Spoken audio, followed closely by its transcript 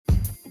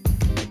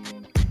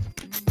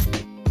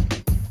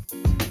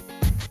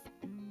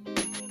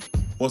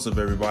What's up,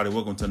 everybody?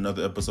 Welcome to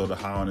another episode of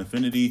High on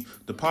Infinity,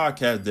 the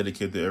podcast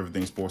dedicated to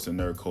everything sports and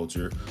nerd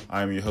culture.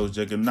 I am your host,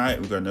 Jacob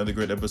Knight. We got another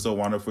great episode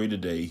lined up for you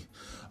today.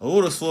 A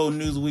little slow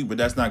news week, but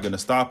that's not going to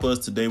stop us.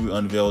 Today, we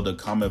unveiled the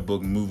comic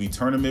book movie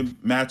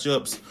tournament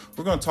matchups.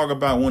 We're going to talk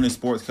about winning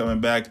sports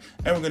coming back,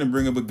 and we're going to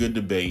bring up a good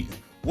debate.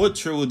 What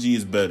trilogy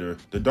is better,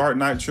 the Dark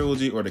Knight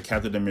trilogy or the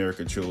Captain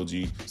America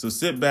trilogy? So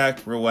sit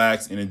back,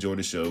 relax, and enjoy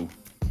the show.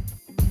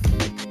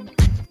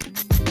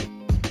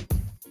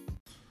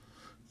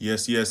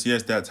 Yes,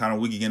 that time of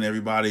week again,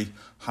 everybody.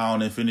 High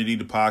on Infinity,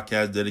 the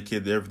podcast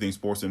dedicated to everything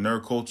sports and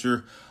nerd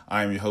culture.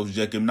 I am your host,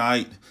 Jacob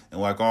Knight. And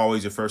like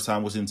always, your first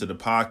time listening to the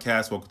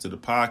podcast, welcome to the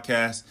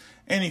podcast.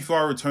 And if you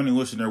are a returning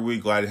listener,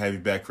 we're glad to have you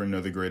back for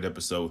another great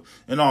episode.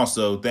 And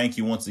also, thank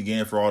you once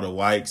again for all the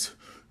likes,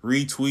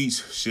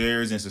 retweets,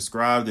 shares, and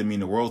subscribe. They mean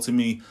the world to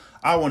me.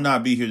 I will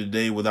not be here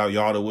today without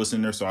y'all, the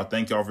listeners, so I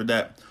thank y'all for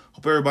that.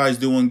 Hope everybody's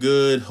doing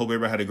good. Hope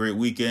everybody had a great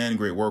weekend,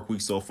 great work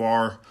week so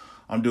far.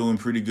 I'm doing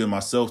pretty good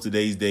myself.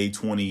 Today's day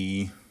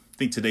 28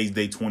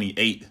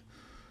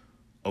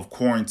 of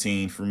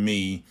quarantine for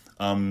me.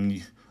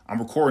 I'm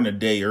recording a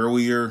day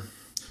earlier.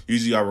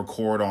 Usually I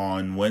record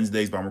on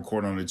Wednesdays, but I'm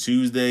recording on a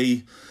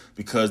Tuesday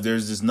because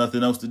there's just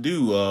nothing else to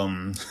do.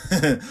 I'm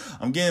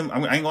getting a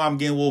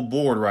little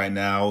bored right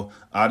now.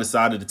 I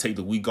decided to take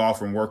the week off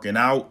from working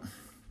out.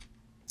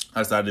 I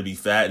decided to be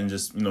fat and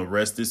just,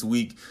 rest this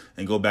week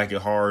and go back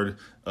at hard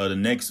the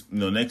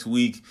next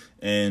week.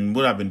 And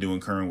what I've been doing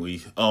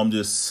currently,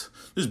 just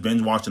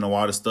binge watching a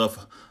lot of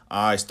stuff.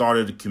 I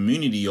started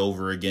Community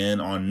over again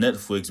on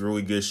Netflix.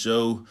 Really good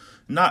show.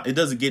 It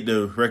doesn't get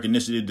the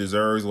recognition it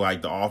deserves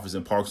like The Office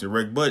and Parks and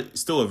Rec, but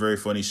still a very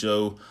funny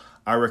show.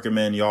 I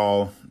recommend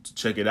y'all to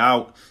check it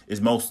out. It's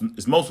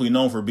mostly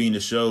known for being the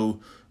show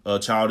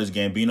Childish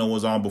Gambino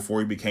was on before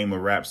he became a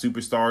rap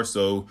superstar.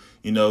 So,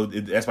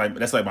 that's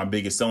like my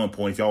biggest selling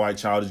point. If y'all like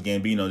Childish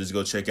Gambino, just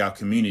go check out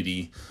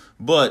Community.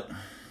 But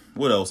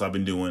what else I've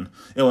been doing?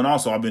 And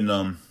also I've been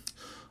I'm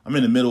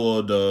in the middle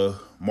of the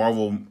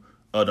Marvel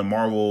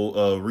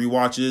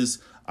rewatches.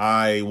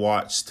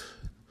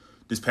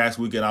 This past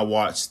weekend I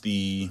watched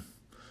the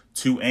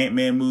 2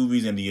 Ant-Man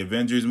movies and the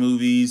Avengers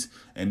movies.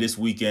 And this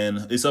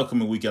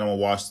upcoming weekend, I'm going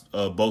to watch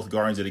both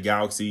Guardians of the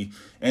Galaxy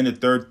and the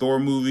third Thor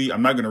movie.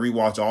 I'm not going to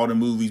rewatch all the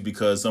movies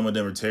because some of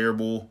them are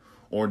terrible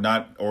I'm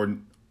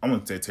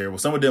going to say terrible.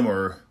 Some of them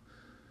are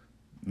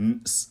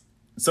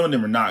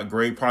not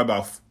great. Probably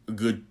about a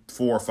good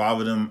 4 or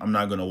 5 of them I'm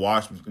not going to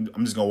watch.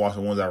 I'm just going to watch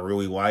the ones I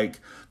really like.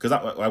 Because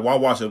why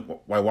watch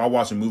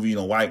a movie you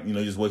don't like,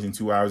 just wasting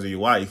 2 hours of your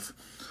life.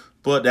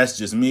 But that's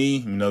just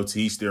me, to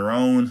each their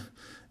own.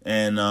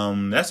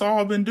 And that's all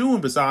I've been doing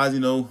besides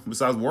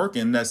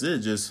working. That's it.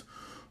 Just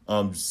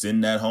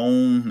sitting at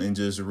home and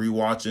just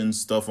rewatching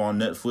stuff on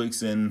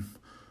Netflix and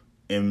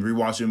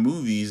rewatching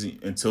movies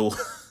until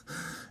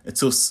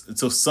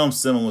some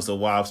semblance of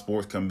live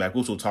sports come back,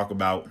 which we'll talk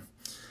about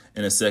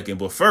in a second.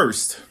 But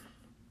first,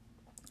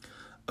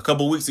 a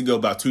couple weeks ago,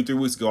 about 2-3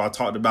 weeks ago, I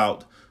talked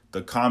about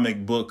the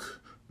comic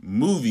book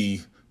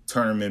movie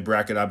tournament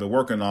bracket I've been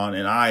working on,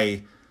 and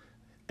I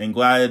am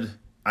glad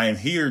I am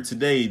here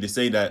today to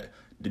say that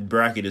the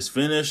bracket is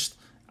finished.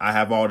 I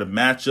have all the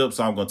matchups,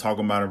 so I'm going to talk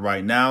about it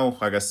right now.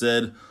 Like I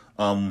said,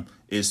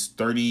 it's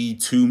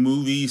 32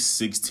 movies,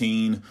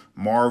 16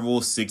 Marvel,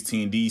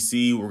 16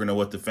 DC. We're going to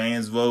let the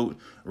fans vote.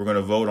 We're going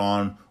to vote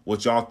on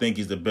what y'all think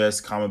is the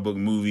best comic book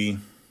movie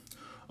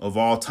of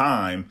all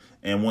time.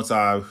 And once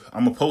I'm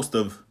gonna post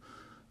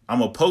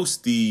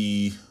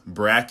the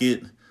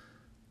bracket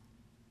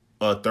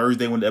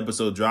Thursday when the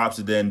episode drops,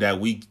 and then that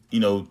week,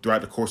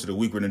 throughout the course of the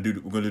week, we're gonna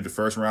do the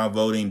first round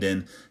voting.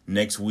 Then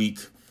next week,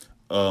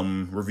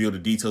 reveal the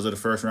details of the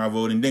first round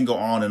voting. Then go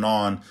on and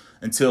on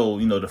until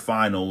the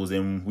finals,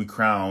 and we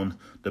crown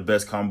the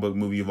best comic book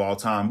movie of all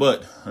time.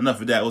 But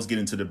enough of that. Let's get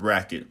into the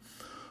bracket.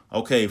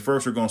 Okay,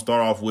 first we're gonna start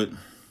off with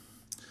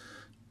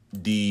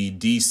the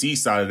DC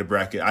side of the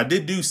bracket. I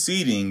did do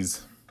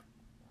seedings.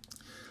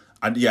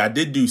 I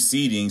did do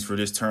seedings for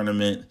this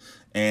tournament,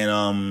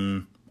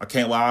 and I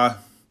can't lie.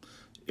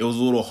 It was a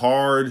little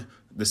hard.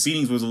 The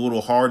seedings was a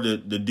little hard to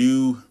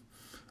do.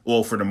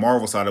 Well, for the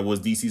Marvel side, it was.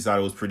 DC side,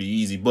 it was pretty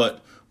easy.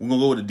 But we're going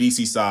to go with the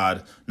DC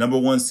side. Number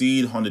 1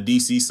 seed on the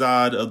DC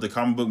side of the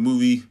comic book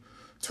movie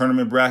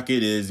tournament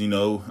bracket is,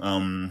 no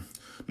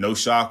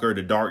shocker,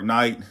 The Dark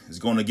Knight is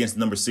going against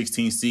number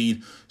 16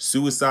 seed,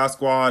 Suicide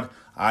Squad.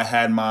 I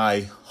had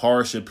my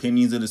harsh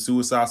opinions of the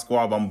Suicide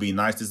Squad, but I'm going to be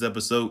nice this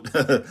episode.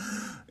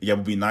 We'll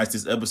be nice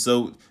this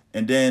episode.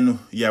 And then,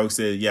 we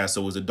said,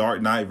 so it was The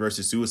Dark Knight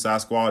versus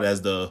Suicide Squad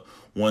as the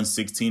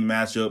 1/16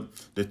 matchup.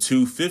 The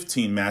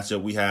 2/15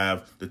 matchup, we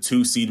have the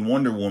 2 seed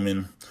Wonder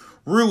Woman.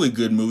 Really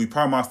good movie.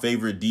 Probably my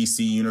favorite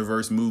DC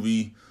Universe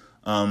movie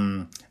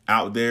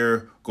out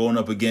there, going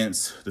up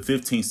against the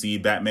 15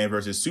 seed Batman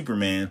versus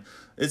Superman.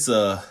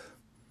 I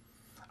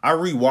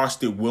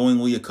rewatched it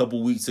willingly a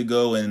couple weeks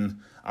ago, and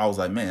I was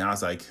like, I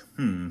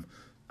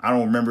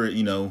don't remember it,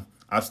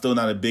 I'm still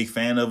not a big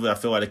fan of it. I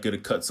feel like I could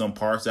have cut some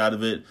parts out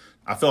of it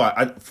I felt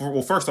like,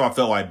 first off, I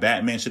felt like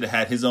Batman should have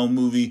had his own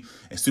movie,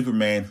 and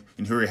Superman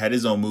and Fury had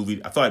his own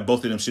movie. I felt like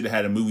both of them should have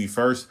had a movie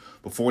first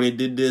before they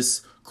did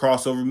this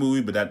crossover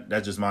movie, but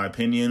that's just my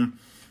opinion.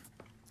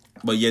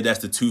 But yeah, that's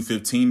the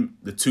 215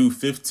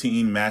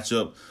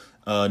 matchup.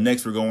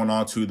 Next, we're going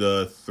on to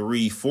the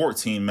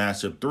 314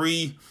 matchup.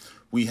 3,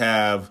 we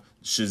have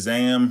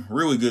Shazam.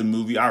 Really good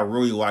movie. I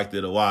really liked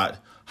it a lot.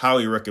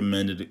 Highly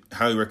recommended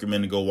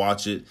to go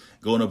watch it.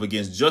 Going up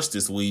against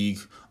Justice League.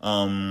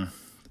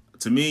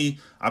 To me,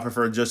 I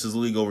prefer Justice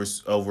League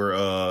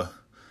over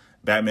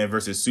Batman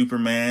versus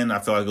Superman. I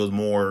feel like it was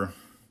more,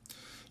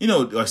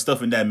 like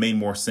stuff in that made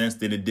more sense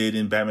than it did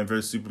in Batman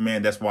versus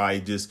Superman. That's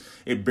why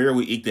it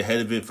barely eked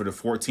ahead of it for the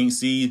 14th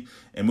seed.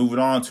 And moving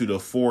on to the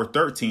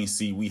 413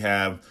 seed, we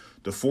have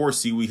the 4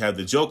 seed. We have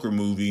the Joker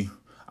movie.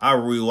 I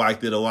really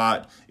liked it a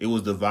lot. It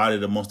was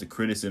divided amongst the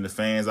critics and the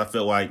fans. I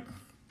felt like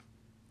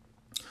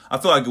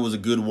it was a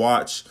good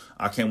watch.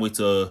 I can't wait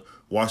to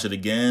watch it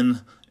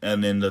again.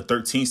 And then the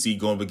 13th seed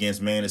going up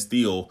against Man of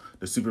Steel,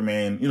 the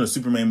Superman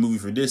movie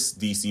for this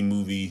DC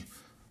movie,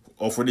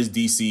 or for this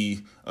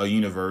DC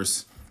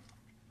universe.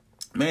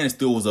 Man of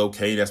Steel was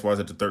okay. That's why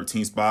it's at the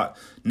 13th spot.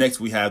 Next,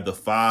 we have the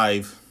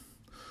 5-12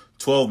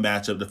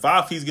 matchup. The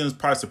 5 seed is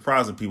probably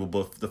surprising people,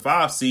 but the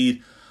 5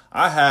 seed,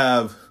 I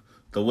have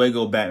the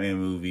Lego Batman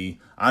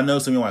movie. I know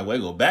some people are like,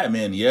 Lego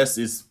Batman. Yes,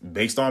 it's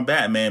based on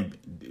Batman.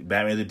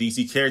 Batman's a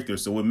DC character,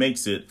 so it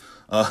makes it.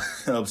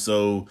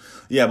 So,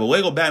 yeah, but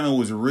Lego Batman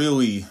was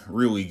really,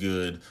 really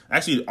good.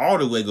 Actually, all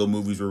the Lego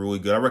movies were really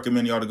good. I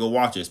recommend y'all to go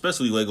watch it,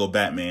 especially Lego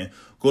Batman.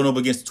 Going up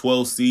against the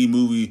 12C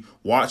movie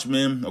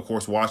Watchmen. Of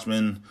course,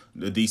 Watchmen,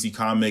 the DC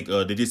comic,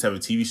 they just have a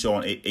TV show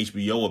on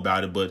HBO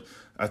about it, but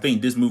I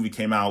think this movie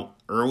came out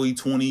early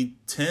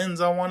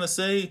 2010s, I want to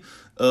say.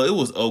 It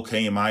was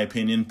okay in my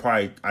opinion.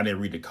 Probably, I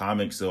didn't read the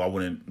comics, so I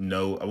wouldn't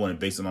know. I wouldn't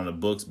base it on the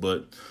books,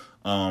 but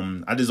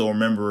I just don't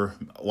remember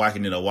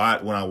liking it a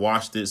lot when I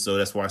watched it, so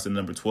that's why it's the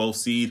number 12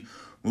 seed.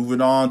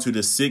 Moving on to the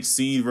 6th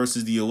seed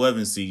versus the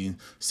 11th seed.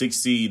 6th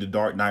seed, The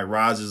Dark Knight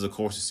Rises, of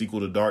course, the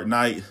sequel to Dark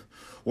Knight,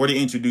 where they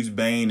introduce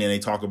Bane and they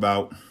talk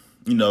about,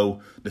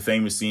 the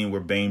famous scene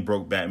where Bane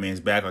broke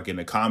Batman's back, like in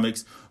the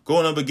comics.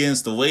 Going up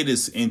against the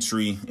latest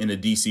entry in the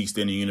DC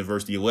Extended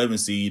Universe, the 11th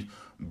seed,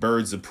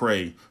 Birds of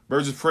Prey.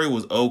 Birds of Prey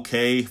was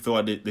okay. Feel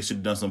like they should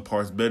have done some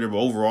parts better, but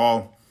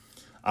overall,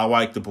 I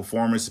like the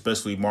performance,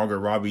 especially Margot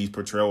Robbie's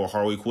portrayal of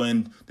Harley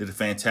Quinn. Did a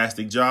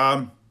fantastic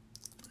job.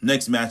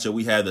 Next matchup,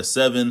 we have the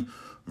 7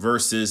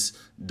 versus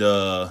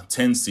the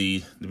 10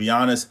 seed. To be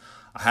honest,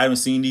 I haven't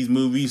seen these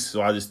movies,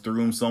 so I just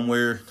threw them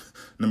somewhere.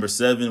 Number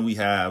 7, we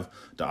have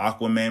the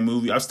Aquaman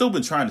movie. I've still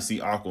been trying to see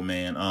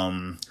Aquaman.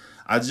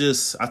 I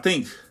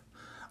think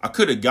I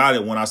could have got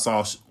it when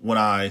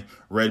I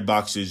red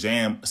boxed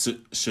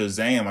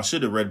Shazam. I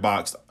should have red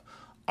boxed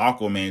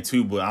Aquaman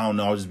too, but I don't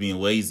know. I was just being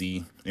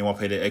lazy. They want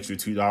to pay that extra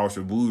 $2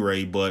 for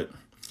Blu-ray, but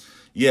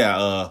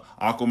yeah,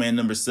 Aquaman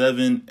number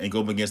 7 and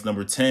go up against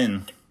number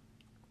 10,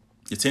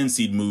 the 10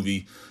 seed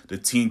movie, the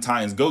Teen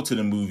Titans. Go to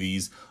the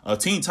movies.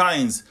 Teen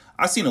Titans.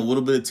 I've seen a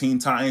little bit of Teen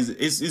Titans.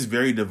 It's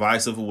very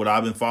divisive for what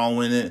I've been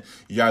following it.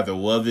 You either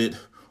love it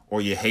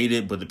or you hate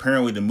it, but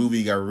apparently the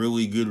movie got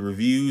really good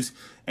reviews.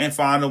 And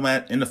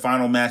in the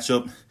final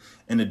matchup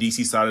in the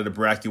DC side of the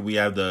bracket, we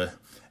have the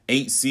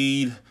 8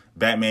 seed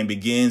Batman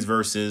Begins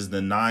versus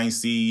the 9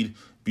 seed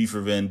V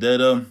for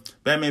Vendetta.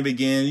 Batman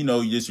Begins,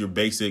 just your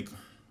basic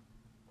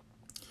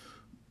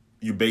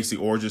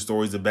origin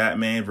stories of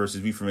Batman versus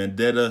V for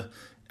Vendetta.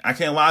 I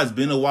can't lie, it's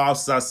been a while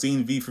since I've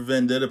seen V for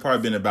Vendetta.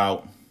 Probably been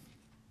about,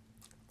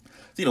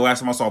 the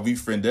last time I saw V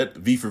for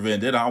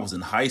Vendetta, I was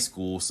in high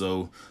school.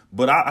 So,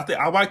 but I think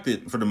I liked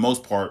it for the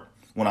most part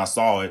when I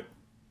saw it.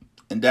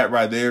 And that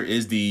right there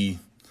is the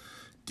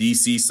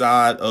DC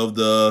side of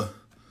the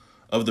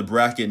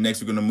bracket.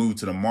 Next, we're going to move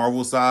to the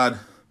Marvel side.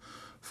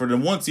 For the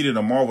 1 seed of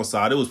the Marvel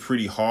side, it was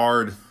pretty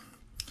hard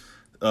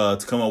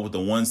to come up with the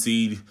 1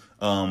 seed.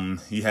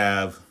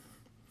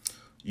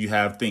 You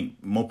have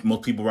think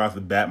most people right off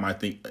the bat might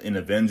think an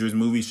Avengers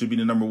movie should be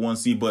the number 1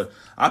 seed, but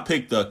I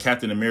picked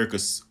Captain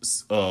America's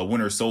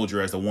Winter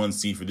Soldier as the 1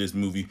 seed for this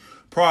movie.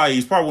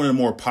 He's probably one of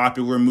the more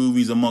popular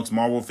movies amongst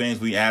Marvel fans.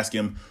 We ask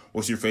him,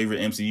 what's your favorite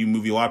MCU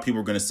movie? A lot of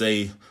people are going to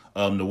say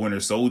the Winter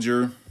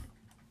Soldier.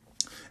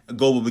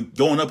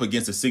 Going up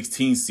against the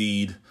 16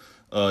 seed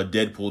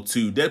Deadpool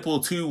 2.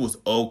 Deadpool 2 was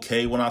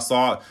okay when I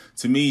saw it.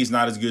 To me, it's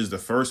not as good as the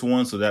first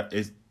one, so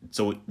it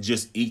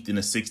just eked in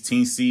the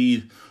 16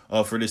 seed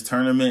for this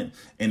tournament.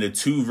 And the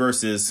 2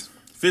 versus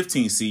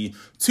 15 seed.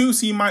 2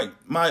 seed might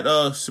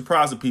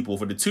surprise the people.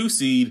 For the 2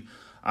 seed,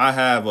 I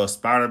have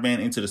Spider-Man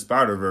Into the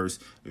Spider-Verse.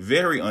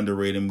 Very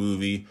underrated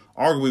movie.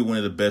 Arguably one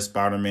of the best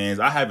Spider-Mans.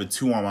 I have it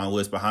 2 on my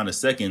list behind the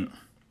second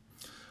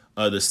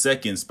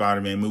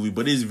Spider-Man movie,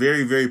 but it's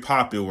very, very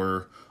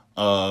popular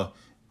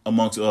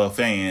amongst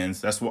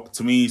fans. That's what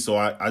to me. So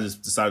I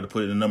just decided to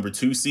put it in number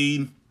 2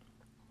 seed.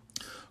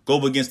 Go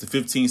up against the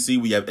 15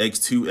 seed. We have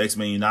X2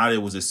 X-Men United.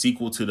 It was a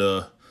sequel to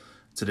the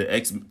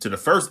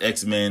first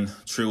X-Men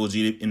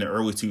trilogy in the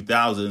early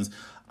 2000s.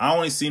 I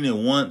only seen it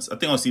once. I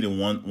think I seen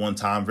it one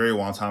time, very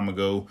long time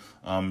ago.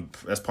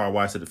 That's probably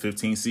why I said the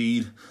 15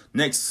 seed.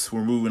 Next,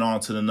 we're moving on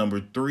to the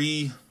number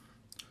 3.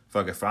 If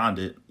I can find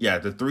it. Yeah,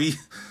 the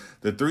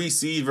 3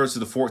 seed versus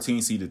the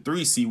 14 seed. The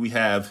 3 seed, we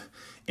have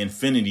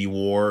Infinity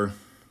War.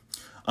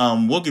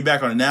 We'll get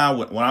back on it now.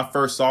 When I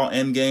first saw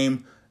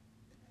Endgame,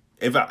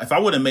 if I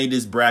would have made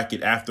this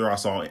bracket after I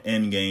saw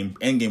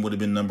Endgame would have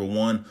been number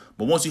 1.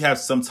 But once you have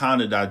some time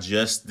to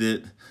digest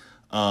it,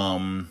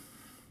 once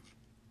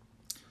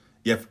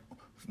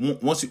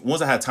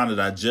I had time to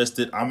digest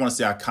it, I want to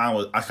say I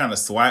kind of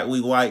slightly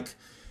like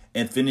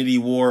Infinity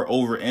War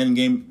over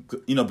Endgame,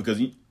 because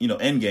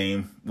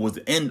Endgame was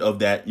the end of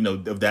that,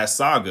 of that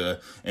saga,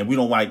 and we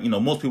don't like,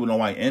 most people don't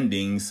like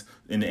endings,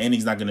 and the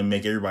ending's not going to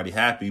make everybody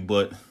happy.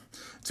 But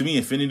to me,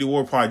 Infinity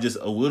War probably just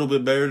a little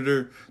bit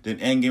better than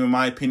Endgame in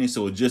my opinion,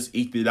 so it just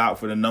eked it out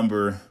for the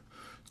number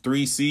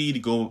 3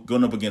 seed,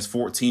 going up against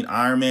 14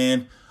 Iron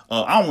Man.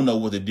 I don't know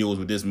what the deal is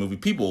with this movie.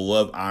 People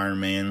love Iron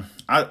Man.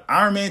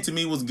 Iron Man to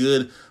me was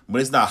good,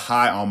 but it's not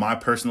high on my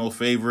personal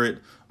favorite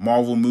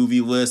Marvel movie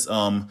list.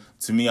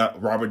 To me,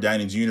 Robert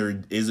Downey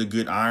Jr. is a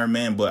good Iron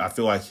Man, but I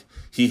feel like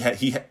he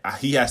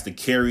has to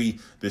carry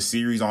the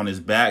series on his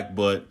back.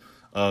 But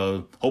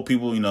hope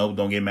people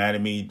don't get mad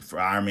at me for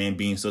Iron Man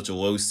being such a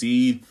low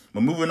seed.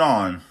 But moving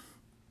on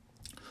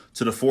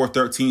to the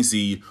 4-13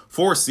 seed.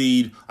 4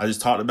 seed, I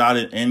just talked about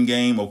it.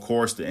 Endgame, of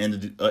course, the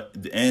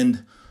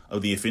end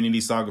of the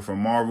Infinity Saga from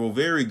Marvel.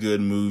 Very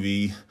good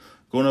movie.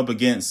 Going up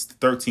against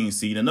 13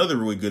 seed, another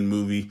really good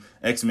movie,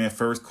 X-Men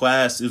First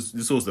Class.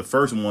 This was the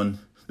first one.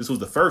 This was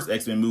the first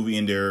X-Men movie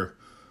in their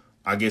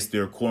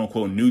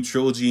quote-unquote new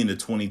trilogy in the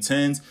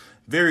 2010s.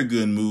 Very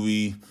good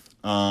movie.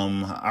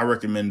 I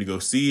recommend to go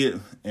see it.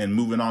 And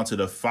moving on to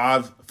the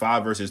 5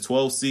 versus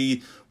 12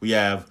 seed, we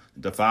have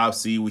the 5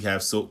 seed. We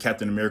have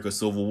Captain America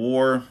Civil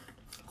War.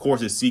 Of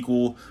course, a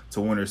sequel to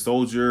Winter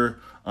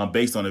Soldier,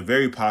 based on a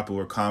very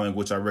popular comic,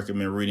 which I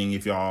recommend reading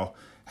if y'all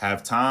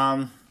have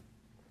time.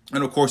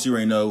 And of course, you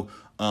already know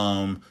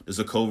the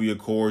Sokovia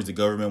Accords. The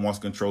government wants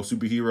to control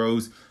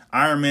superheroes.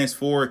 Iron Man's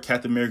for it.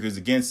 Captain America's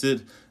against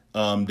it.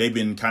 They've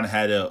been kind of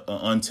had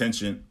a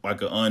tension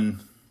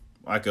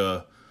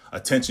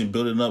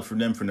building up for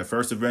them from the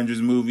first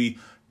Avengers movie.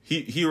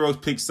 Heroes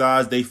pick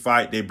sides. They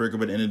fight. They break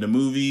up at the end of the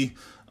movie.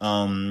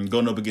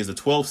 Going up against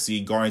the 12th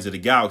seed, Guardians of the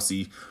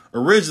Galaxy.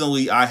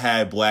 Originally, I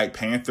had Black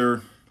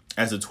Panther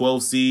as a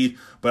 12 seed,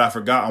 but I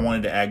forgot I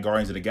wanted to add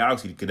Guardians of the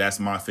Galaxy because that's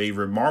my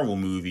favorite Marvel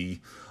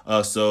movie.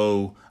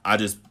 So I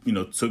just,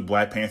 took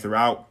Black Panther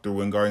out,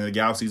 threw in Guardians of the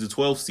Galaxy as a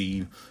 12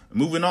 seed.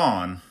 Moving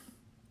on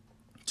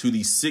to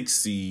the 6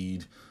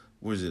 seed.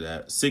 Where is it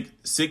at?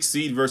 6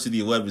 seed versus the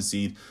 11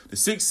 seed. The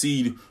 6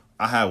 seed,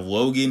 I have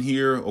Logan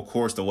here. Of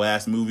course, the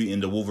last movie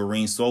in the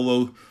Wolverine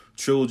solo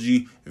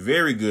trilogy.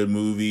 Very good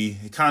movie.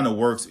 It kind of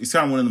works. It's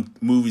kind of one of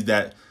the movies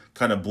that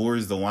kind of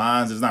blurs the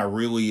lines. It's not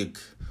really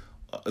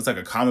it's like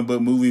a comic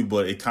book movie,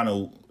 but it's kind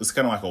of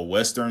like a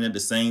Western at the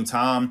same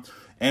time.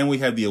 And we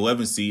have the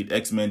 11th seed,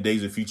 X-Men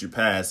Days of Future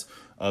Past.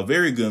 A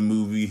very good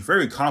movie,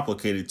 very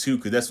complicated too,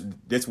 because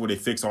that's where they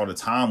fix all the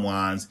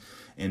timelines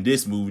in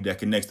this movie that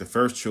connects the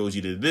first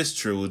trilogy to this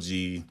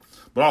trilogy.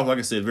 But also, like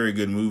I said, very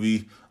good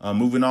movie.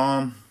 Moving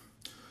on,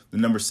 the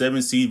number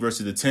 7 seed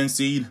versus the 10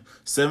 seed.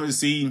 7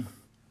 seed,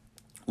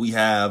 we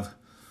have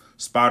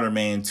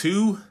Spider-Man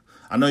 2.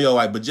 I know y'all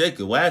like, but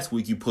Jacob, last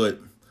week you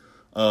put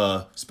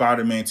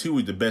Spider-Man 2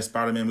 is the best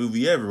Spider-Man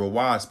movie ever. But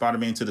why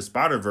Spider-Man to the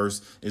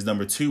Spider-Verse is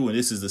number 2 and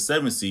this is the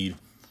 7th seed?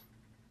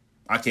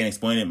 I can't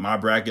explain it. My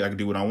bracket, I can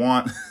do what I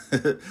want.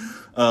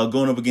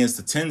 Going up against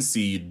the 10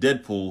 seed,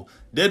 Deadpool.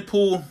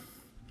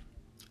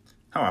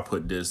 How do I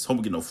put this? Hope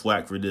I get no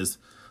flack for this.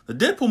 The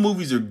Deadpool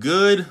movies are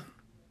good,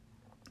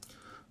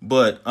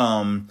 but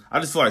I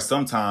just feel like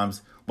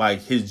sometimes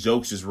like his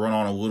jokes just run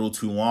on a little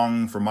too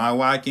long for my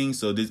liking.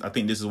 So I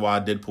think this is why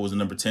Deadpool is the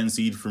number 10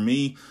 seed for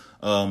me.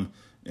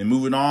 And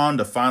moving on,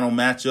 the final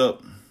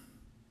matchup.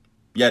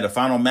 Yeah, the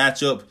final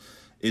matchup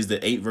is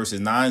the 8 versus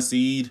 9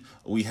 seed.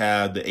 We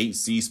have the 8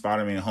 seed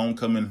Spider-Man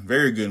Homecoming.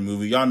 Very good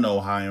movie. Y'all know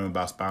how I am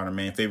about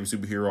Spider-Man. Favorite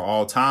superhero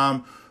all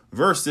time.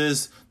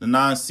 Versus the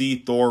 9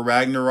 seed Thor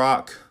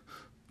Ragnarok.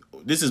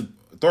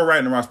 Thor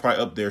Ragnarok's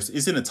probably up there.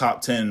 It's in the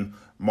top 10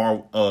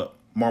 Marvel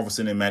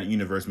Cinematic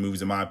Universe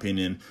movies, in my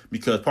opinion,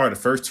 because probably the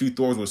first 2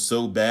 Thors were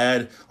so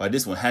bad. Like,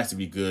 this one has to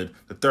be good.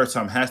 The third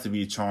time has to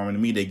be charming. To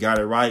me, they got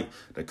it right.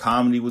 The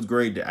comedy was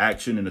great. The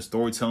action and the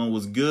storytelling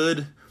was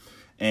good.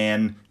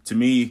 And to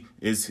me,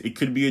 it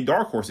could be a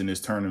dark horse in this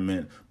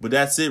tournament. But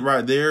that's it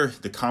right there.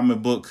 The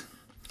comic book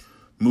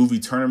movie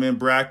tournament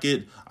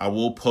bracket. I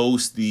will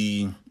post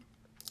the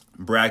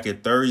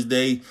bracket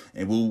Thursday,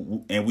 and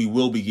we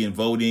will begin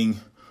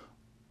voting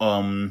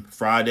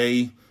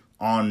Friday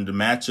on the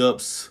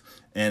matchups.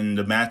 And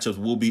the matchups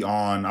will be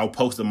I'll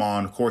post them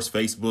on, of course,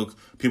 Facebook.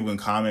 People can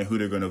comment who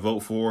they're going to vote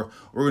for.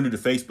 We're going to do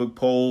the Facebook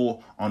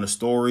poll on the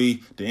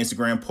story, the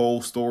Instagram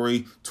poll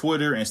story,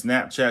 Twitter, and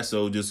Snapchat.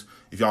 So just,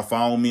 if y'all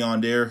follow me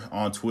on there,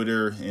 on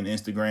Twitter and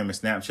Instagram and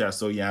Snapchat,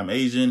 so yeah, I'm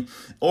Asian.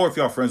 Or if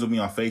y'all friends with me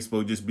on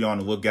Facebook, just be on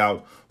the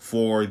lookout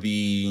for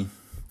the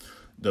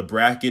the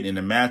bracket and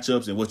the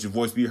matchups and what your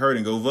voice be heard,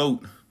 and go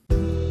vote.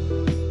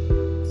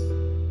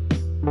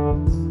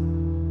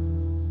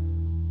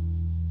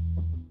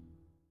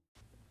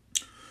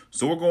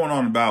 So we're going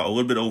on about a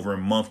little bit over a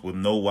month with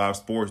no live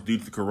sports due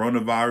to the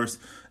coronavirus,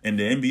 and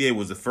the NBA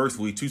was the first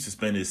league to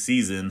suspend its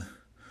season,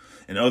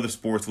 and other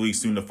sports leagues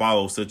soon to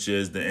follow, such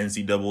as the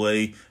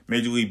NCAA,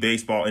 Major League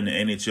Baseball, and the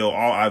NHL,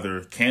 all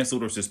either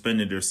canceled or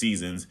suspended their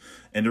seasons.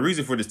 And the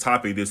reason for this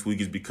topic this week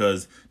is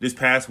because this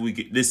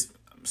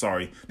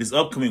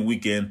upcoming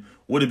weekend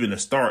would have been the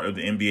start of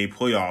the NBA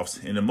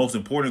playoffs. And the most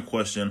important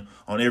question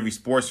on every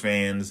sports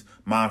fan's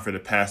mind for the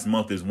past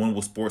month is, when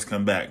will sports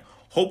come back?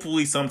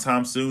 Hopefully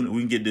sometime soon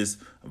we can get this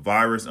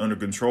virus under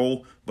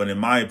control. But in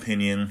my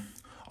opinion,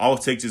 all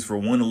it takes is for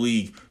one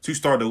league to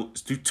start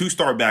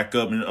back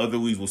up, and other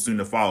leagues will soon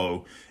to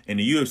follow. And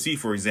the UFC,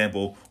 for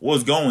example,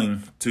 was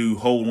going to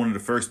hold one of the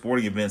first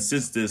sporting events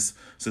since this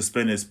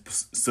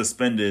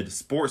suspended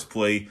sports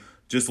play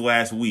just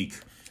last week.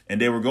 And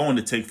they were going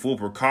to take full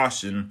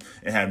precaution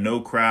and have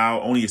no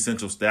crowd, only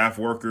essential staff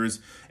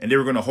workers. And they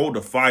were going to hold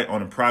a fight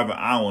on a private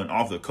island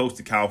off the coast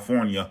of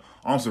California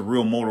on some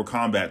real Mortal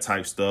Kombat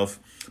type stuff.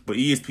 But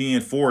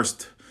ESPN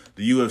forced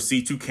the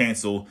UFC to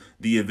cancel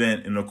the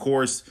event. And of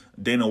course,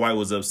 Dana White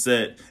was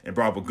upset and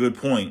brought up a good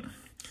point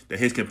that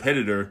his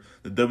competitor,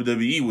 the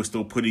WWE, was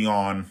still putting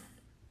on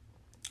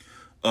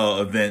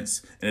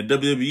events. And the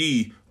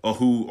WWE,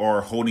 who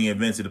are holding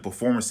events at the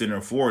Performance Center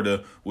in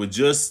Florida, was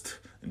just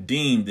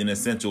deemed an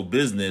essential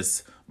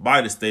business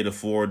by the state of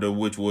Florida,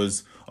 which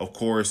was, of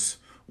course,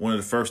 one of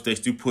the first states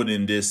to put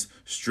in this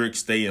strict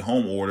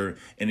stay-at-home order.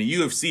 And the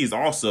UFC is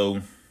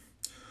also,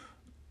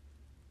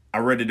 I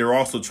read that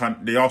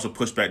they also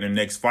pushed back their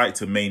next fight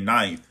to May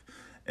 9th,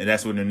 and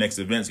that's when their next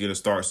event's going to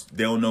start.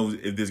 They don't know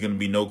if there's going to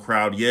be no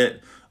crowd yet.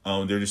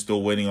 They're just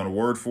still waiting on a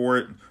word for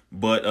it.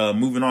 But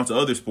moving on to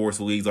other sports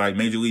leagues like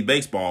Major League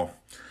Baseball.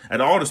 Out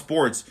of all the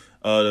sports,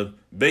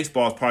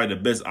 baseball is probably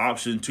the best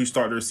option to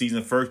start their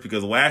season first,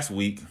 because last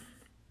week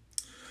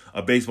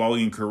a baseball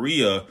league in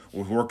Korea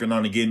was working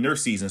on getting their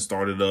season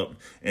started up,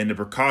 and the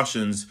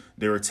precautions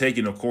they were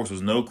taking, of course,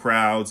 was no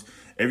crowds.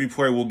 Every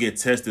player will get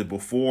tested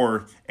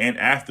before and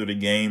after the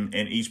game,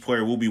 and each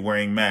player will be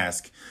wearing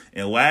masks.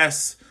 And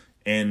last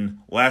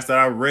that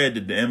I read,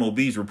 that the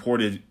MLB's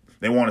reported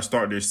they want to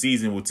start their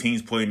season with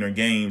teams playing their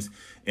games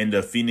in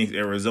the Phoenix,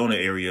 Arizona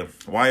area.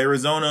 Why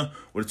Arizona?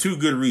 Well, two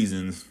good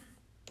reasons.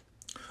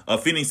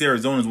 Phoenix,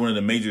 Arizona is one of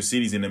the major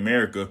cities in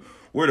America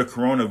where the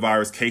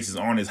coronavirus cases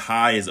aren't as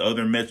high as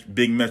other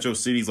big metro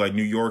cities like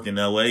New York and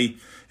LA.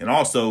 And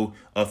also,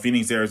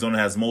 Phoenix, Arizona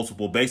has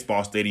multiple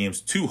baseball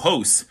stadiums to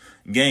host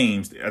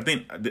games. I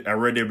think I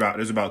read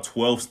there's about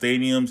 12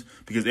 stadiums,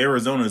 because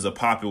Arizona is a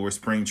popular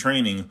spring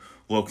training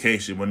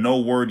location, but no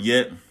word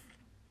yet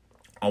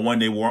on when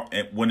they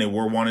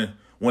wanted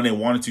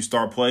to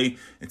start play.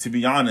 And to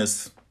be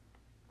honest,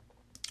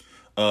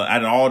 the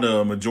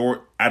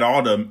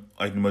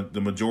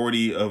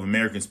majority of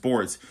American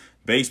sports,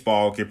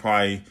 baseball could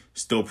probably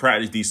still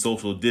practice these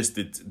social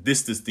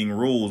distancing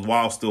rules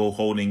while still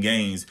holding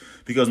games,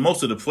 because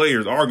most of the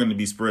players are going to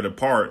be spread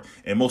apart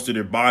and most of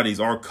their bodies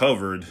are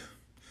covered.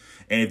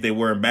 And if they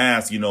wear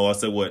masks, I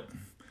said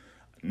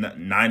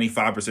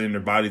 95% of their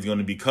body is going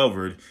to be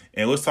covered.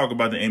 And let's talk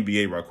about the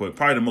NBA right quick.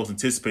 Probably the most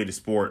anticipated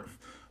sport.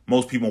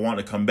 Most people want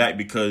to come back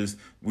because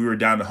we were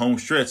down the home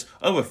stretch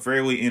of a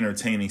fairly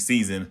entertaining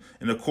season.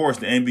 And of course,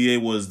 the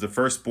NBA was the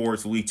first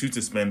sports league to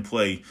suspend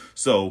play.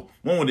 So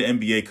when will the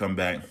NBA come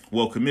back?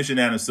 Well,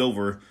 Commissioner Adam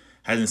Silver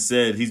hasn't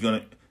said he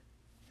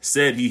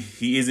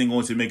isn't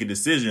going to make a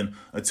decision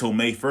until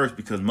May 1st,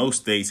 because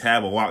most states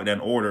have a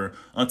lockdown order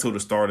until the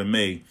start of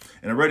May.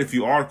 And I read a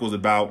few articles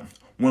about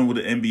when will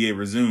the NBA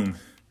resume.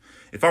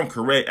 If I'm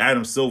correct, I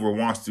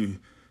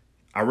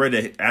read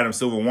that Adam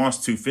Silver wants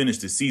to finish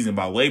the season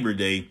by Labor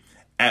Day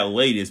at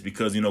latest,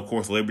 because, of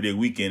course, Labor Day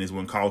weekend is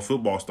when college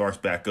football starts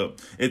back up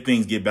if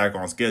things get back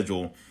on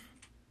schedule.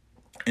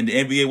 And the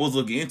NBA was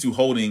looking into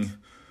holding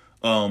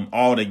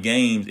all the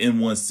games in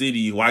one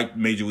city like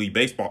Major League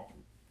Baseball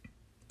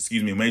is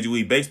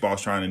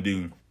trying to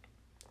do.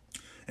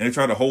 And they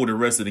try to hold the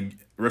rest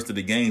of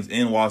the games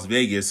in Las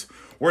Vegas,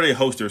 where they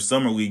host their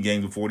summer league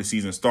games before the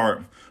season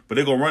start. But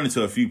they're going to run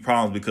into a few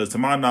problems, because to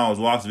my knowledge,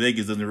 Las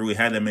Vegas doesn't really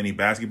have that many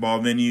basketball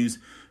venues.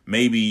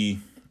 Maybe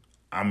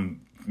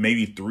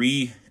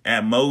 3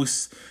 at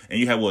most. And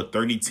you have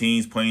 30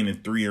 teams playing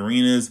in 3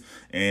 arenas,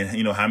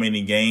 and how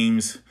many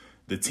games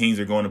the teams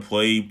are going to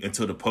play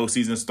until the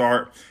postseason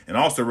start. And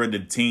I also read that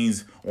the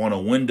teams want a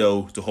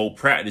window to hold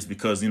practice,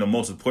 because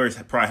most of the players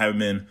probably haven't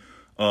been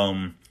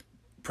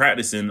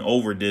practicing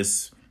over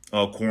this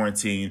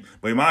quarantine.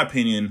 But in my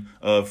opinion,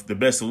 the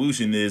best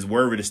solution is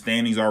wherever the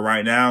standings are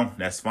right now,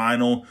 that's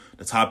final.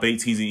 The top 8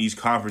 teams in each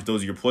conference,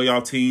 those are your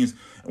playoff teams.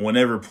 And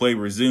whenever play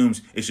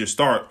resumes, it should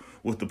start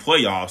with the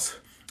playoffs.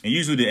 And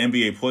usually the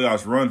NBA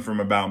playoffs run from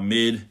about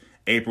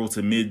mid-April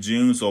to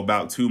mid-June, so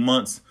about 2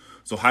 months.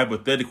 So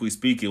hypothetically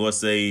speaking, let's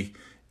say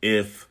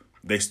if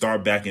they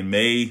start back in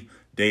May,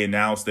 they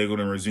announce they're going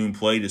to resume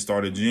play to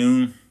start of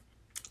June,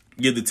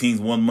 give the teams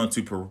 1 month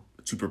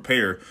to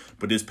prepare.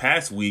 But this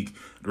past week,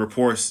 the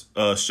reports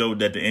showed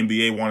that the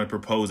NBA wanted to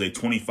propose a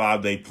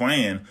 25-day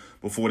plan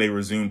before they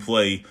resume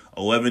play.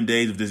 11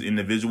 days of just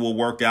individual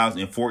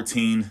workouts and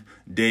 14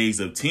 days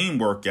of team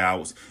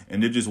workouts.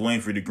 And they're just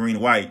waiting for the green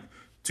light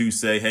to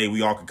say, hey,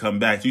 we all can come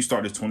back. You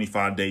start this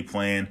 25-day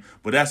plan.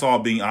 But that's all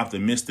being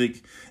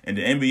optimistic. And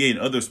the NBA and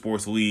other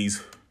sports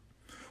leagues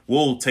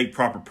will take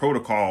proper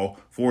protocol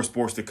for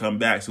sports to come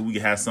back so we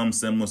can have some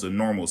semblance of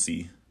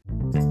normalcy.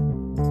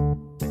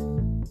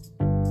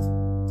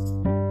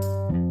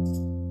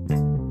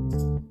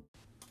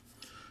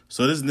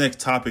 So this next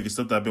topic is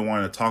something I've been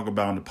wanting to talk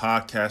about on the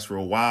podcast for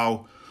a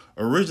while.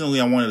 Originally,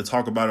 I wanted to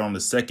talk about it on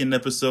the second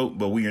episode,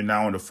 but we are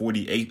now on the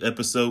 48th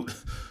episode.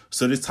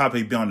 So this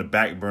topic has been on the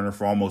back burner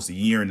for almost a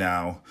year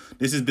now.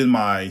 This has been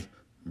my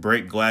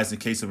break glass in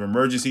case of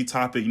emergency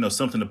topic,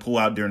 something to pull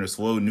out during a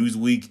slow news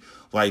week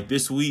like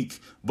this week.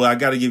 But I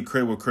got to give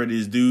credit where credit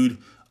is due.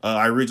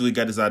 I originally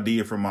got this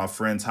idea from my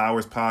friend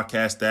Tyler's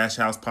podcast, Dash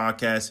House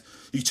Podcast.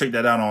 You can check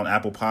that out on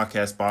Apple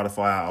Podcast,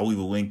 Spotify. I'll leave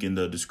a link in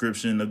the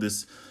description of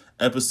this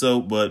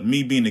episode. But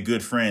me being a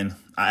good friend,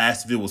 I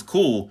asked if it was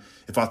cool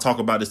if I talk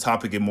about this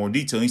topic in more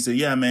detail. And he said,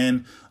 yeah,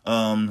 man,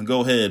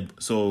 go ahead.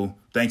 So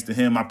thanks to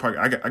him, I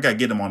got to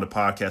get him on the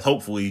podcast,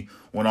 hopefully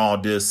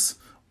when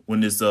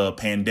this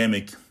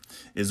pandemic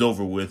is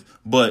over with.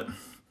 But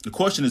the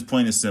question is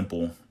plain and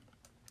simple.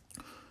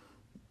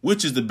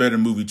 Which is the better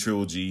movie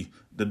trilogy,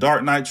 the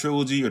Dark Knight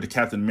trilogy or the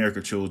Captain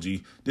America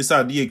trilogy? This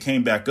idea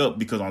came back up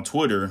because on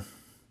Twitter,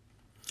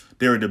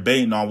 they were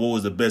debating on what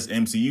was the best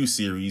MCU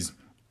series.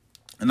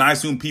 And I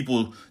assume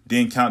people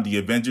didn't count the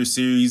Avengers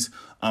series.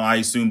 I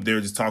assumed they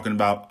were just talking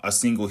about a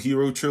single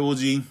hero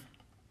trilogy.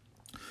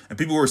 And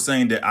people were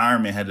saying that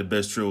Iron Man had the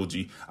best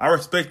trilogy. I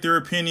respect their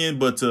opinion,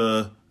 but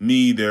to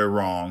me, they're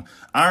wrong.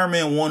 Iron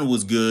Man 1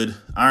 was good.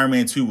 Iron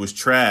Man 2 was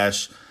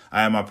trash.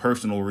 I have my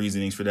personal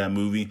reasonings for that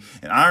movie.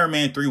 And Iron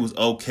Man 3 was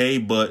okay,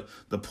 but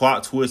the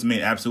plot twist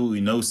made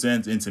absolutely no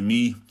sense. And to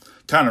me,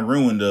 kind of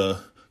ruined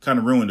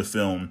the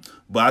film.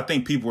 But I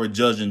think people are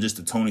judging just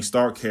the Tony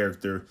Stark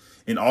character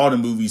in all the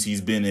movies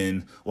he's been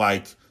in,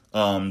 like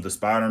the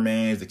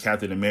Spider-Mans, the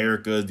Captain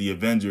Americas, the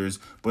Avengers,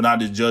 but not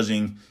just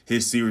judging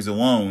his series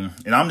alone.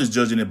 And I'm just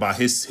judging it by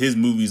his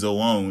movies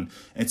alone.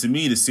 And to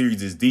me, the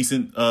series is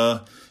decent,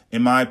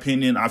 in my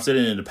opinion. I've said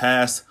it in the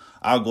past.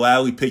 I'll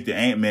gladly pick the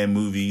Ant-Man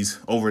movies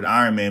over the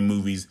Iron Man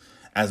movies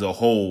as a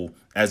whole,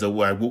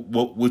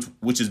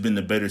 which has been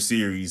the better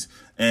series.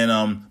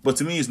 And but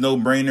to me, it's no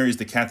brainer. It's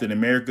the Captain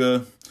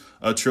America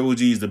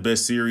trilogy is the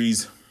best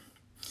series.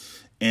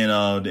 And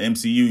the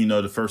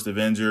MCU, the first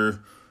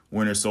Avenger,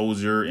 Winter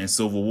Soldier, and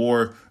Civil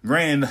War.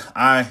 Granted,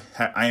 I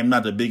am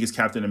not the biggest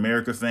Captain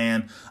America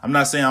fan. I'm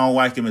not saying I don't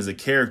like him as a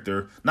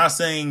character. Not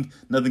saying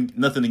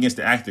nothing against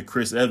the actor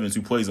Chris Evans,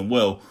 who plays him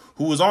well,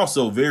 who was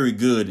also very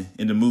good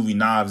in the movie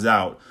Knives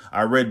Out.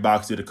 I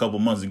redboxed it a couple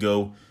months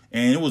ago,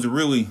 and it was a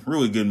really,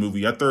 really good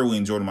movie. I thoroughly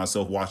enjoyed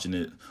myself watching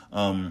it.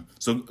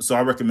 So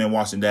I recommend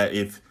watching that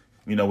if,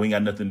 we ain't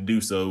got nothing to do.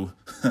 So,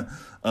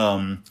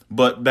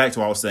 but back to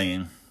what I was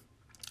saying.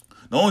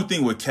 The only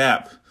thing with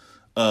Cap,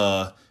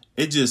 I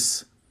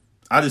just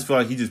feel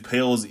like he just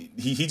pales.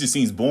 He just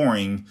seems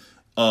boring.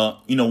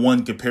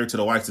 One compared to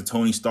the likes of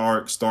Tony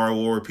Stark,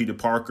 Star-Lord, Peter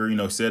Parker,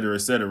 et cetera, et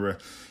cetera.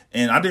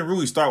 And I didn't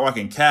really start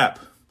liking Cap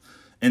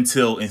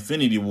until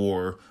Infinity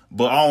War.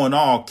 But all in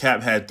all,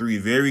 Cap had 3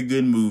 very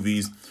good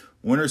movies.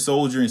 Winter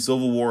Soldier and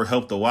Civil War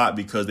helped a lot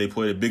because they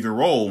played a bigger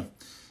role,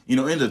 in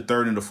the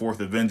third and the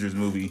fourth Avengers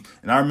movie.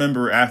 And I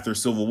remember after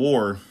Civil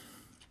War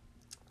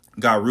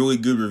got really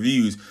good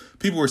reviews,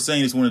 people were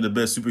saying it's one of the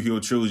best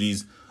superhero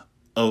trilogies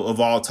of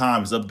all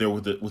time. It's up there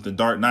with the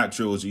Dark Knight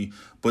trilogy.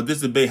 But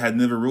this debate had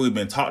never really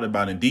been talked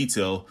about in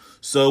detail.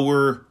 So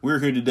we're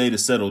here today to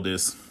settle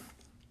this.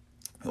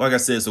 Like I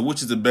said, so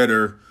which is the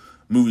better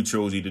movie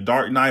trilogy, the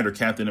Dark Knight or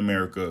Captain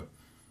America?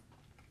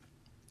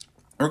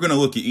 We're going to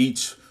look at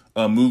each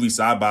movie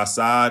side by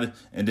side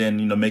and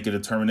then, make a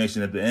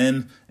determination at the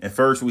end. And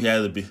first we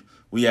have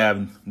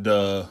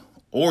the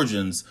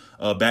origins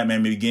of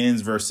Batman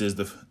Begins versus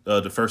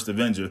the first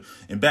Avenger.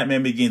 And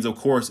Batman Begins, of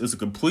course, is a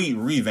complete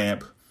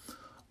revamp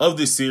of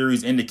this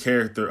series and the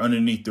character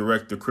underneath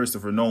director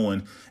Christopher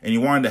Nolan. And he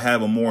wanted to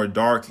have a more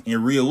dark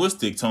and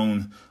realistic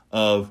tone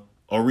of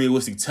a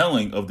realistic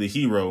telling of the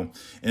hero.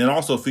 And it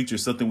also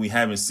features something we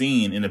haven't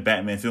seen in a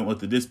Batman film up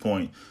to this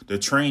point, the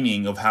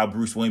training of how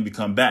Bruce Wayne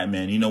become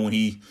Batman. When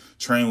he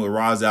trained with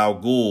Ra's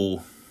al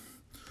Ghul,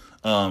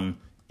 when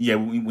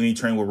he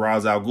trained with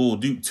Ra's al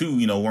Ghul to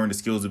learn the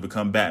skills to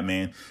become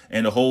Batman.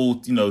 And the whole,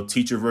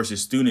 teacher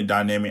versus student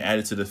dynamic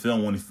added to the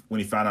film when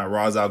he found out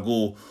Ra's al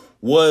Ghul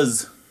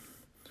was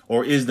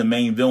or is the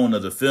main villain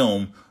of the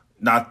film,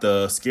 not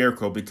the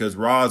Scarecrow, because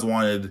Ra's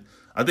wanted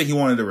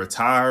to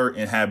retire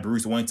and have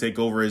Bruce Wayne take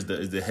over as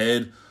the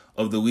head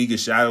of the League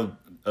of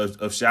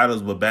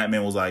Shadows, but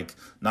Batman was like,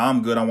 nah,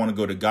 I'm good. I want to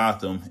go to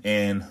Gotham.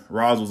 And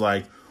Ra's was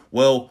like,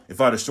 well,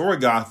 if I destroy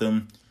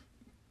Gotham,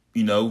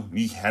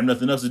 you have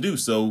nothing else to do,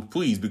 so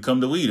please become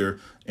the leader.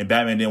 And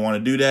Batman didn't want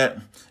to do that.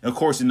 And of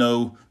course,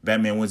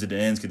 Batman wins at the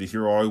end because the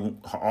hero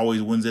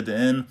always wins at the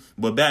end.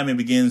 But Batman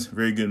Begins,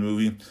 very good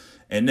movie.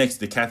 And next,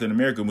 the Captain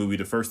America movie,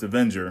 The First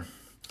Avenger.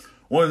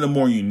 One of the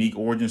more unique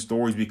origin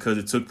stories because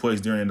it took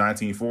place during the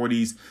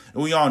 1940s.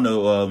 And we all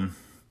know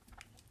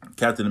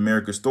Captain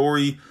America's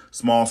story.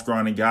 Small,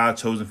 scrawny guy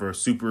chosen for a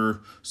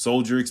super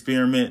soldier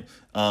experiment.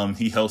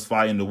 He helps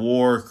fight in the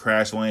war,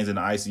 crash lands in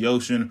the icy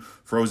ocean,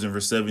 frozen for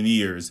 7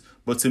 years.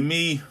 But to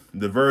me,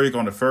 the verdict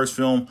on the first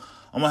film,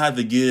 I'm gonna have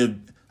to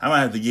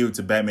give it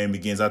to Batman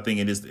Begins. I think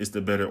it's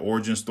the better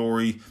origin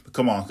story. But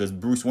come on, because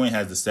Bruce Wayne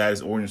has the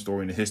saddest origin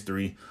story in the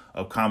history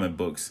of comic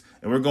books.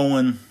 And we're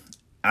going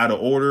out of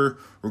order.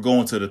 We're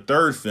going to the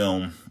third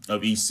film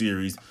of each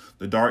series,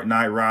 The Dark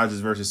Knight Rises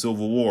versus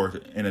Civil War.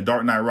 And The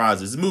Dark Knight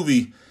Rises, this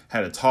movie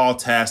had a tall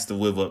task to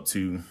live up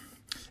to.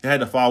 It had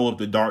to follow up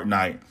The Dark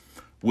Knight,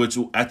 which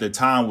at the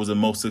time was the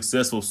most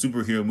successful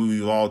superhero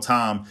movie of all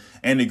time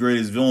and the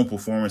greatest villain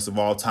performance of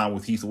all time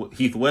with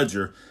Heath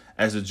Ledger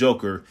as the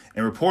Joker.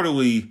 And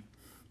reportedly,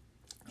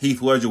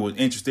 Heath Ledger was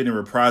interested in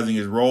reprising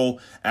his role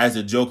as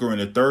the Joker in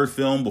the third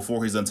film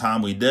before his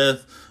untimely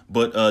death.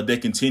 But they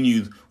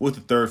continued with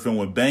the third film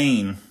with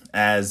Bane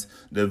as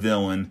the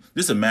villain.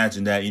 Just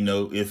imagine that,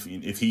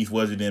 if Heath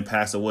Ledger didn't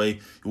pass away,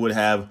 you would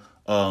have,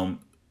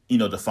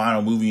 the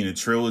final movie in the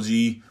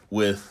trilogy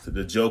with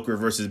the Joker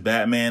versus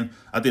Batman.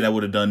 I think that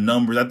would have done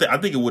numbers. I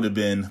think it would have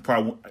been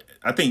probably.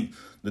 I think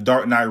The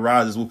Dark Knight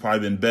Rises would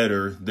probably been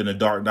better than The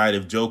Dark Knight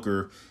if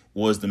Joker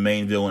was the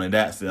main villain in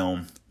that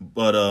film.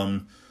 But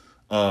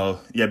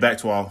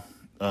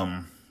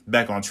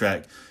back on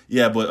track.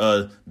 Yeah,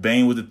 but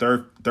Bane was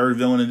the third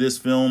villain in this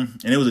film,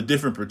 and it was a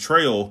different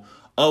portrayal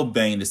of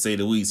Bane, to say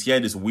the least. He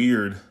had this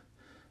weird,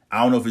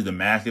 I don't know if it's the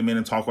mask that made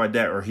him talk like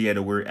that, or he had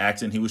a weird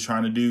accent he was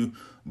trying to do,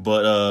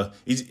 but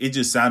it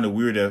just sounded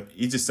weird.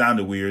 It just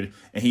sounded weird,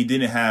 and he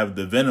didn't have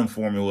the Venom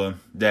formula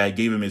that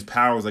gave him his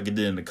powers like it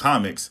did in the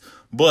comics.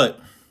 But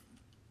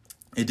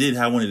it did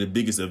have one of the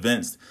biggest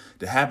events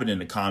that happened in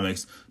the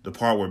comics, the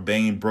part where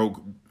Bane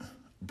broke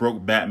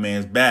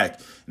Batman's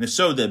back, and it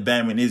showed that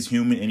Batman is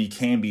human and he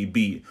can be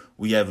beat.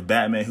 We have a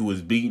Batman who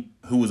was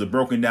a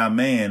broken down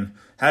man,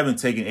 having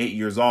taken 8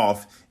 years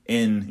off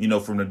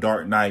from the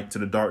Dark Knight to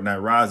the Dark Knight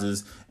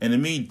Rises. And to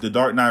me, the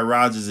Dark Knight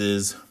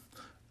Rises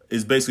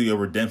is basically a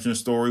redemption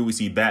story. We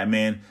see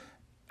Batman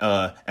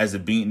as a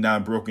beaten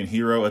down, broken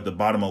hero at the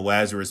bottom of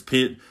Lazarus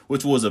Pit,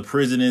 which was a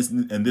prison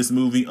in this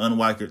movie,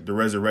 unlike the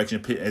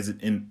Resurrection Pit as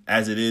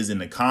it is in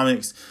the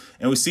comics.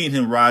 And we've seen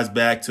him rise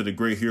back to the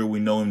great hero we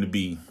know him to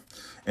be.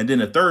 And then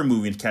the third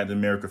movie in Captain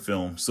America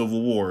film,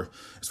 Civil War,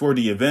 is where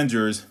the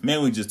Avengers,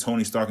 mainly just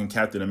Tony Stark and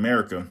Captain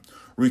America,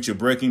 reach a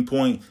breaking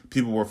point.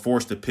 People were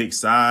forced to pick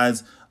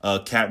sides.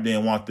 Cap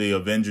didn't want the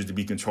Avengers to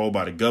be controlled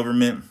by the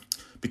government.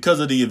 Because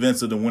of the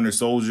events of the Winter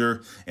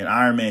Soldier and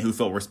Iron Man, who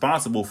felt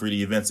responsible for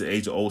the events of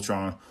Age of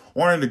Ultron,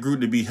 wanted the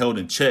group to be held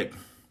in check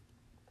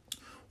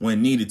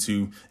when needed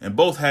to. And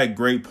both had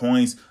great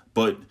points,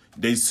 but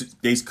they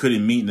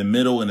couldn't meet in the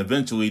middle. And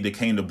eventually they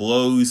came to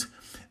blows,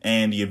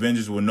 and the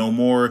Avengers were no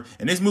more.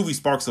 And this movie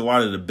sparks a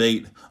lot of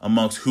debate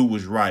amongst who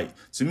was right.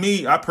 To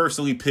me, I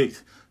personally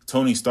picked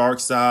Tony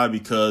Stark's side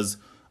because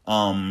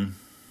he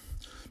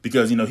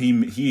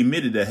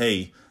admitted that,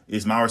 hey,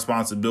 it's my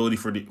responsibility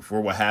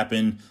for what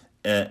happened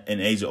in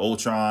Age of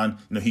Ultron.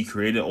 He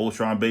created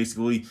Ultron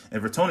basically.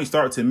 And for Tony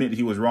Stark to admit that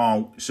he was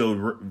wrong showed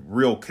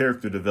real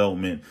character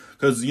development,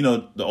 because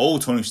the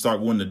old Tony Stark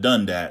wouldn't have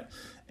done that.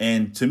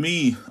 And to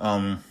me,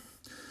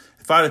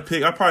 if I had to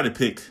pick, I'd probably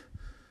pick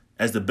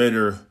as the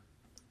better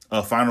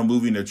final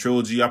movie in the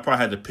trilogy. I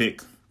probably had to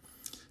pick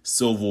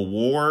Civil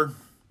War,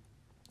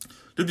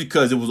 just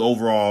because it was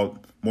overall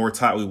more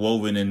tightly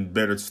woven and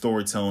better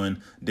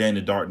storytelling than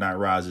The Dark Knight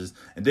Rises.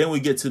 And then we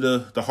get to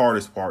the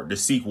hardest part, the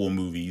sequel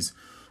movies.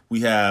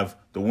 We have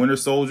The Winter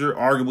Soldier,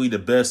 arguably the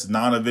best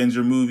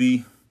non-Avenger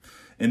movie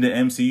in the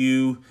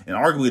MCU, and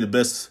arguably the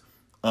best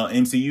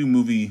MCU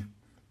movie,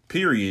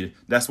 period.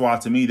 That's why,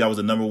 to me, that was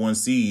the number one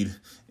seed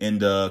in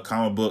the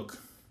comic book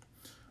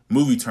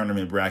movie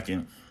tournament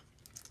bracket.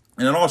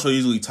 And it also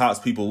usually tops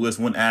people's list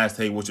when asked,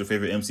 hey, what's your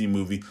favorite MCU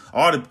movie?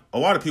 A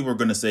lot of people are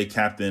going to say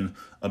Captain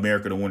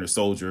America, The Winter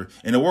Soldier.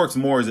 And it works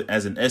more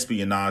as an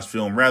espionage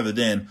film rather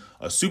than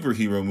a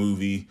superhero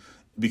movie,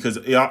 because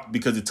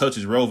it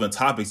touches relevant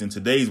topics in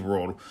today's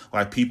world,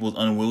 like people's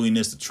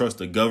unwillingness to trust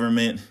the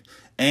government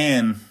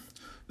and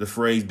the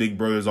phrase "Big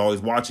Brother is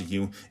always watching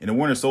you." And the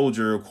Winter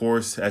Soldier, of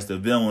course, as the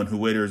villain, who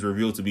later is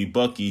revealed to be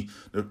Bucky,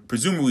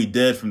 presumably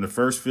dead from the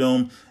first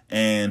film.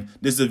 And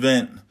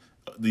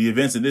the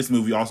events in this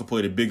movie also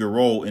played a bigger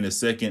role in the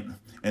second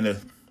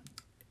this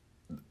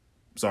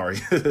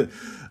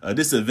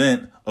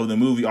event of the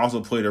movie also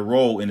played a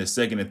role in the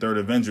second and third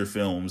Avenger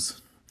films.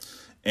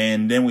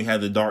 And then we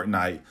had The Dark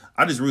Knight.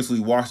 I just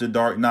recently watched The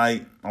Dark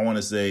Knight, I want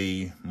to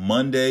say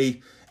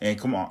Monday. And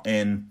come on,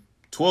 and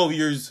 12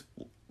 years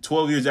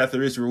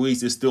after its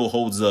release, it still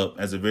holds up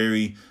as a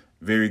very,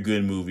 very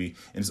good movie.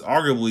 And it's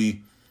arguably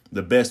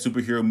the best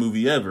superhero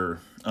movie ever.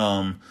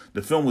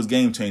 The film was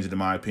game changing in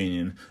my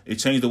opinion. It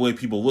changed the way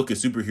people look at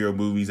superhero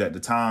movies at the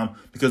time,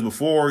 because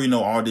before,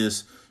 all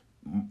this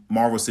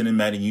Marvel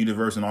Cinematic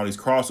Universe and all these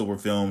crossover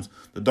films,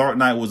 The Dark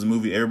Knight was a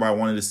movie everybody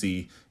wanted to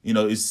see.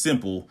 It's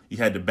simple. You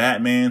had the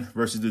Batman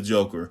versus the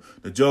Joker.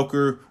 The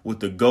Joker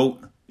with the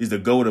GOAT is the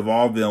GOAT of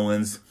all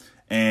villains.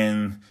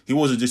 And he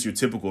wasn't just your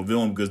typical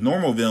villain, because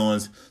normal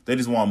villains, they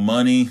just want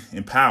money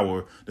and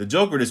power. The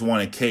Joker just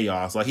wanted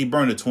chaos. Like, he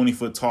burned a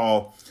 20-foot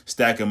tall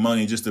stack of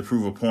money just to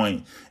prove a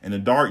point. And The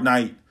Dark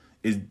Knight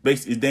is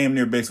damn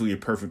near basically a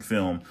perfect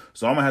film.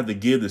 So I'm going to have to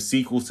give the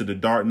sequels to The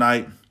Dark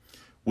Knight,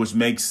 which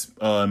makes,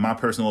 in my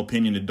personal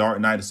opinion, The Dark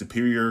Knight a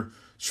superior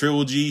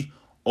trilogy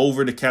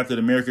over the Captain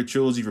America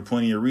trilogy for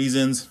plenty of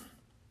reasons.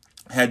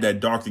 Had that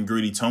dark and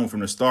gritty tone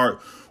from the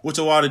start, which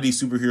a lot of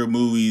these superhero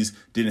movies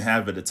didn't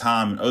have at the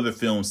time, and other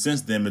films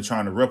since then been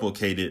trying to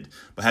replicate it,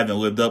 but haven't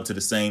lived up to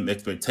the same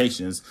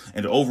expectations.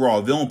 And the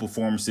overall villain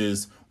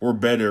performances were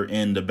better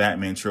in the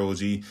Batman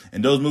trilogy,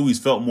 and those movies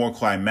felt more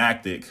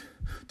climactic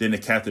than the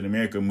Captain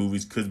America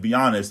movies, because, to be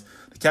honest,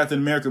 the Captain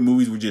America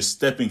movies were just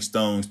stepping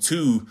stones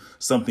to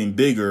something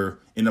bigger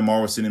in the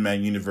Marvel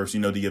Cinematic Universe,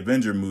 the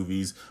Avenger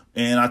movies.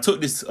 And I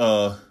took this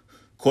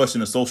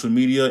question of social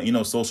media.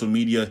 Social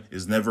media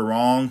is never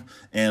wrong.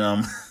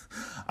 And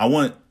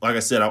like I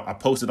said, I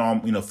posted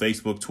on,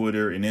 Facebook,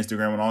 Twitter, and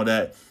Instagram and all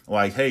that.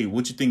 Like, hey,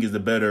 what you think is the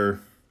better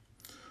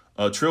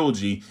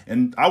trilogy?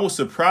 And I was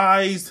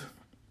surprised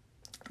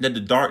that The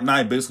Dark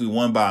Knight basically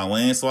won by a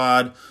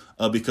landslide,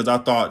 because I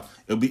thought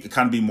it would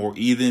kind of be more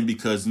even,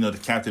 because, the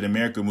Captain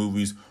America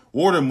movies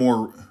were the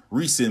more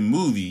recent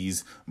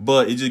movies,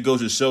 but it just goes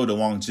to show the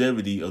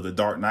longevity of the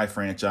Dark Knight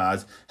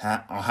franchise,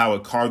 how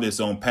it carved its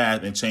own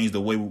path and changed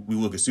the way we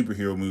look at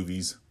superhero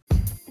movies.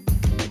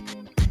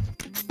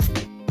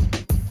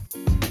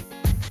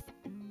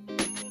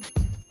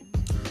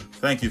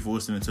 Thank you for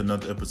listening to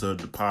another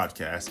episode of the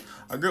podcast.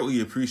 I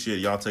greatly appreciate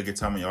y'all taking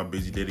time on y'all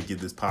busy day to give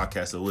this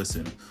podcast a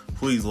listen.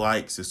 Please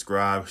like,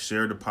 subscribe,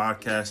 share the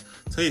podcast,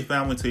 tell your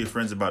family, tell your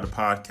friends about the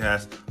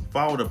podcast.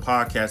 Follow the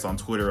podcast on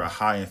Twitter at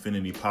High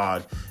Infinity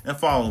Pod, and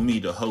follow me,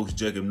 the host,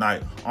 Jacob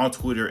Knight, on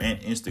Twitter and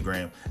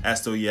Instagram at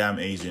So Yeah I'm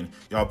Asian.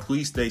 Y'all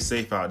please stay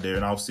safe out there,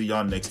 and I'll see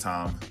y'all next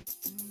time.